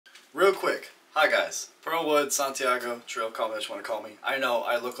Real quick, hi guys. Pearlwood, Santiago, Trail, call me what you want to call me. I know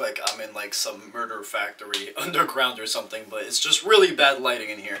I look like I'm in like some murder factory underground or something, but it's just really bad lighting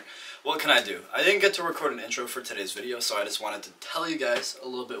in here. What can I do? I didn't get to record an intro for today's video, so I just wanted to tell you guys a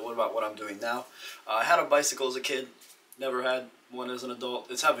little bit about what I'm doing now. I had a bicycle as a kid, never had one as an adult.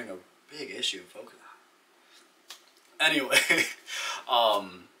 It's having a big issue, folks. Anyway,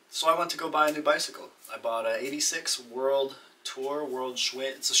 so I went to go buy a new bicycle. I bought an 86 World Tour, World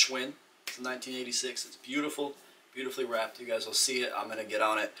Schwinn. It's a Schwinn. It's a 1986. It's beautiful, beautifully wrapped. You guys will see it. I'm going to get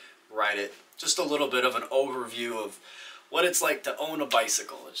on it, ride it. Just a little bit of an overview of what it's like to own a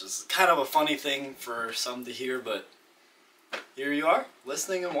bicycle, which is kind of a funny thing for some to hear, but here you are,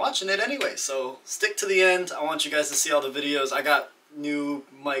 listening and watching it anyway. So stick to the end. I want you guys to see all the videos. I got new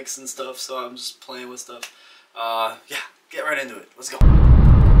mics and stuff, so I'm just playing with stuff. Yeah, get right into it. Let's go.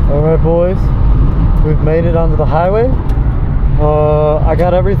 Alright boys, we've made it onto the highway. I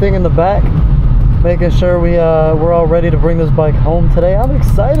got everything in the back, making sure we're all ready to bring this bike home today. I'm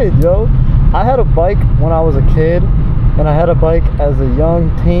excited, yo. I had a bike when I was a kid, and I had a bike as a young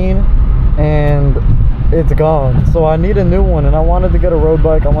teen, and it's gone. So I need a new one, and I wanted to get a road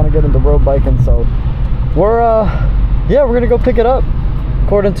bike. I want to get into road biking, so yeah, we're gonna go pick it up.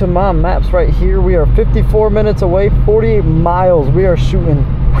 According to my maps right here, we are 54 minutes away, 48 miles. We are shooting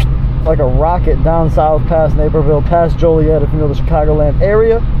like a rocket down south past Naperville, past Joliet, if you know the Chicagoland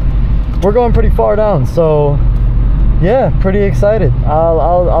area. We're going pretty far down, so yeah, pretty excited.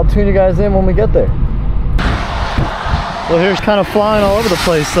 I'll tune you guys in when we get there. Well, here's kind of flying all over the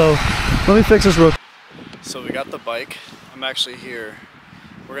place, so let me fix this real quick. So we got the bike. I'm actually here.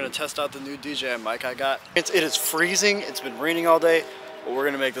 We're gonna test out the new DJI mic I got. It is freezing. It's been raining all day, but we're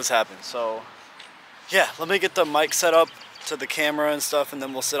gonna make this happen. So yeah, let me get the mic set up to the camera and stuff, and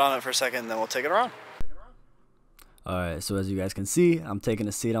then we'll sit on it for a second, and then we'll take it around. Alright, so as you guys can see, I'm taking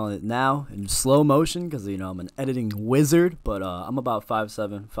a seat on it now in slow motion because, you know, I'm an editing wizard, but I'm about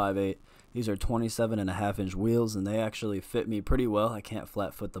 5'7", 5'8". These are 27.5-inch wheels, and they actually fit me pretty well. I can't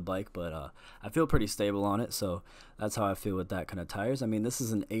flat foot the bike, but I feel pretty stable on it, so that's how I feel with that kind of tires. I mean, this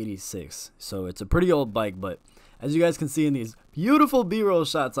is an 86, so it's a pretty old bike, but as you guys can see in these beautiful B-roll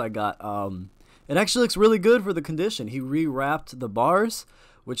shots I got, it actually looks really good for the condition. He rewrapped the bars,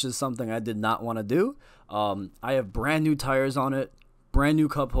 which is something I did not want to do. I have brand new tires on it, brand new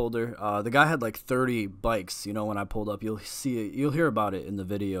cup holder. The guy had like 30 bikes, you know, when I pulled up. You'll see it, you'll hear about it in the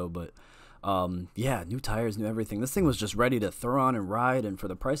video, but yeah, new tires, new everything. This thing was just ready to throw on and ride, and for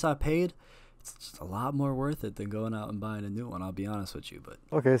the price I paid, it's just a lot more worth it than going out and buying a new one, I'll be honest with you. But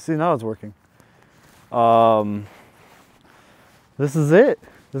okay, see, now it's working. This is it.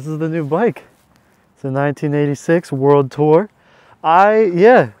 This is the new bike. It's a 1986 World Tour.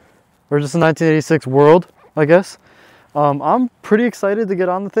 Or just a 1986 World, I guess. I'm pretty excited to get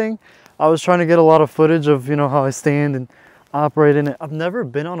on the thing. I was trying to get a lot of footage of, you know, how I stand and operate in it. I've never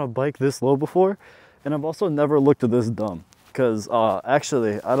been on a bike this low before, and I've also never looked this dumb. Because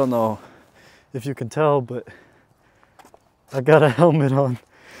actually, I don't know if you can tell, but I got a helmet on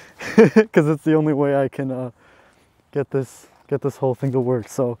because it's the only way I can get this whole thing to work.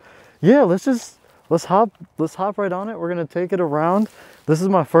 So yeah, let's hop right on it. We're gonna take it around. This is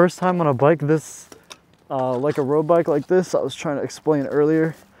my first time on a bike this like a road bike like this. I was trying to explain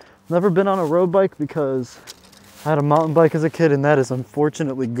earlier. Never been on a road bike because I had a mountain bike as a kid, and that is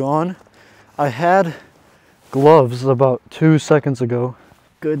unfortunately gone. I had gloves about 2 seconds ago.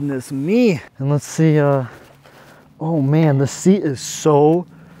 Goodness me. And let's see, oh man, the seat is so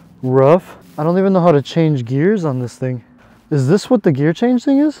rough. I don't even know how to change gears on this thing. Is this what the gear change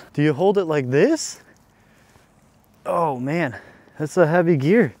thing is? Do you hold it like this? Oh man, that's a heavy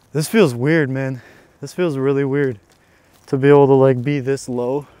gear. This feels weird, man. This feels really weird to be able to like be this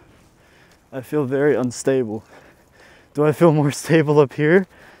low. I feel very unstable. Do I feel more stable up here?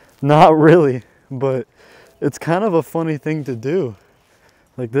 Not really, but it's kind of a funny thing to do.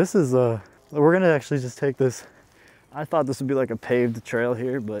 Like this is we're gonna actually just take this. I thought this would be like a paved trail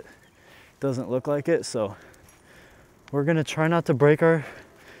here, but it doesn't look like it, so we're gonna try not to break our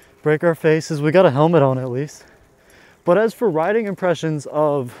faces. We got a helmet on at least. But as for riding impressions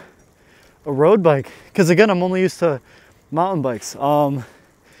of a road bike, because again, I'm only used to mountain bikes,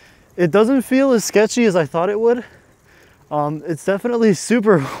 it doesn't feel as sketchy as I thought it would. It's definitely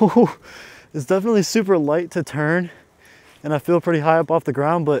super it's definitely super light to turn, and I feel pretty high up off the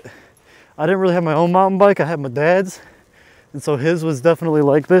ground, but I didn't really have my own mountain bike. I had my dad's, and so his was definitely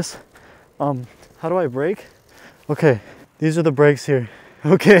like this. How do I brake? Okay, these are the brakes here.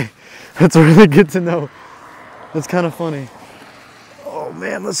 Okay, that's really good to know. That's kind of funny. Oh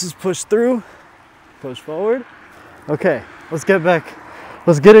man, let's just push through. Push forward. Okay, let's get back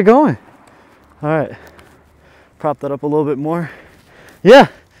let's get it going. All right, prop that up a little bit more. Yeah,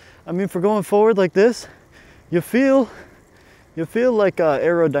 I mean, for going forward like this, you feel like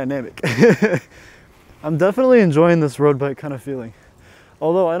aerodynamic. I'm definitely enjoying this road bike kind of feeling.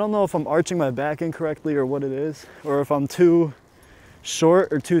 Although I don't know if I'm arching my back incorrectly or what it is, or if I'm too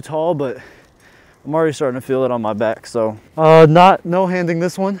short or too tall, but I'm already starting to feel it on my back. So no handing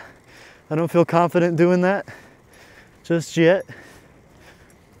this one. I don't feel confident doing that just yet.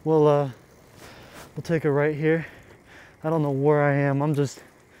 We'll take a right here. I don't know where I am. I just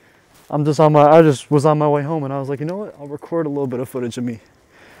was on my way home and I was like, you know what? I'll record a little bit of footage of me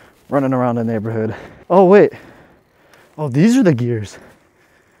running around the neighborhood. Oh wait. Oh, these are the gears.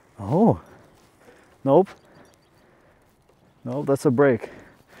 Oh. Nope. Nope, that's a brake.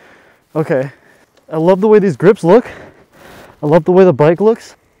 Okay. I love the way these grips look. I love the way the bike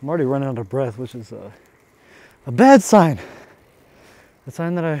looks. I'm already running out of breath, which is a bad sign. A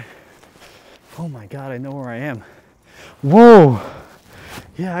sign that oh my God, I know where I am. Whoa.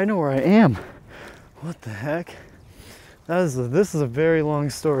 Yeah, I know where I am. What the heck? This is a very long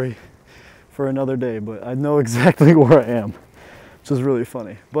story for another day, but I know exactly where I am, which is really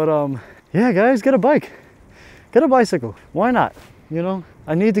funny. But yeah, guys, get a bike. Get a bicycle. Why not? You know,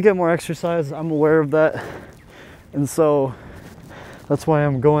 I need to get more exercise. I'm aware of that. And so that's why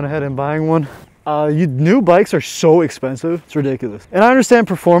I'm going ahead and buying one. New bikes are so expensive, it's ridiculous. And I understand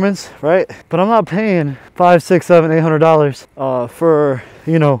performance, right? But I'm not paying $500, $600, $700, $800 for,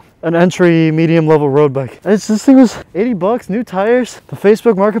 you know, an entry medium level road bike. This thing was 80 bucks, new tires, the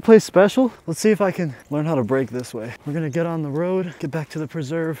Facebook Marketplace special. Let's see if I can learn how to brake this way. We're gonna get on the road, get back to the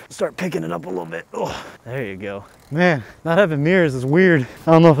preserve, start picking it up a little bit. Oh, there you go. Man, not having mirrors is weird.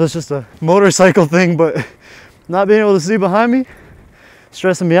 I don't know if it's just a motorcycle thing, but not being able to see behind me,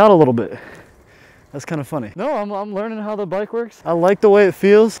 stressing me out a little bit. That's kind of funny. No, I'm learning how the bike works. I like the way it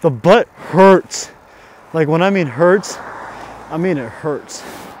feels. The butt hurts. Like when I mean hurts, I mean it hurts.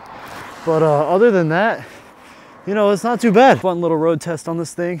 But other than that, you know, it's not too bad. Fun little road test on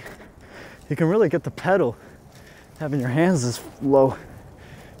this thing. You can really get the pedal. Having your hands this low,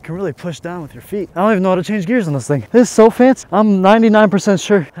 you can really push down with your feet. I don't even know how to change gears on this thing. This is so fancy. I'm 99%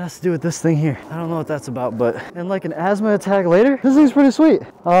 sure it has to do with this thing here. I don't know what that's about, but, and like an asthma attack later, this thing's pretty sweet.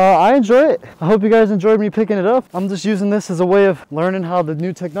 I enjoy it. I hope you guys enjoyed me picking it up. I'm just using this as a way of learning how the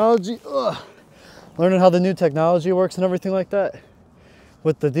new technology, learning how the new technology works and everything like that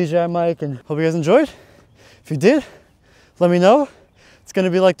with the DJI mic, and hope you guys enjoyed. If you did, let me know. It's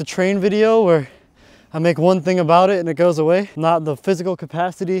gonna be like the train video where I make one thing about it and it goes away. Not the physical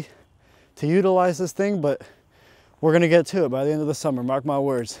capacity to utilize this thing, but we're gonna get to it by the end of the summer, mark my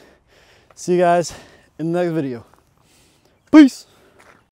words. See you guys in the next video. Peace.